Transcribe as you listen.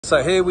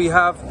So here we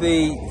have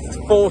the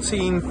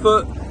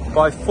 14-foot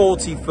by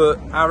 40-foot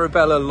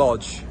Arabella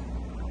Lodge.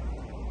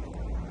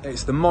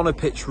 It's the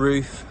monopitch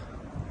roof,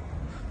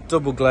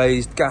 double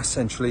glazed, gas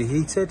centrally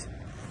heated.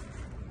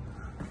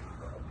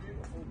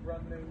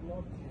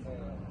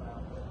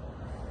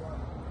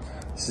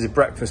 This is a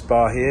breakfast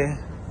bar here.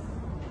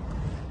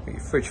 Got your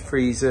fridge,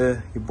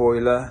 freezer, your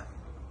boiler.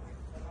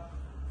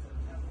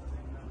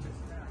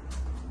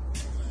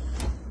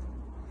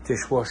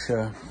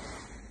 Dishwasher,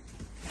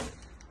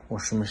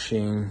 washing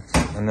machine,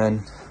 and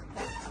then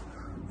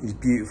these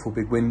beautiful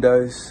big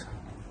windows.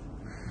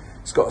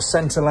 It's got a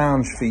centre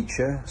lounge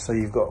feature, so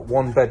you've got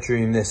one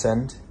bedroom this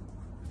end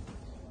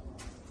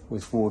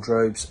with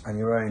wardrobes and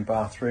your own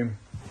bathroom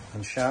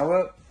and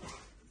shower.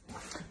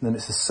 And then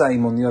it's the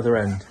same on the other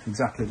end,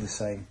 exactly the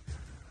same.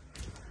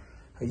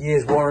 A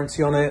year's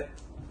warranty on it,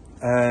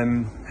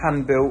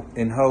 hand built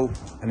in Hull,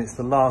 and it's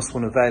the last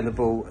one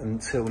available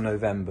until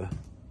November.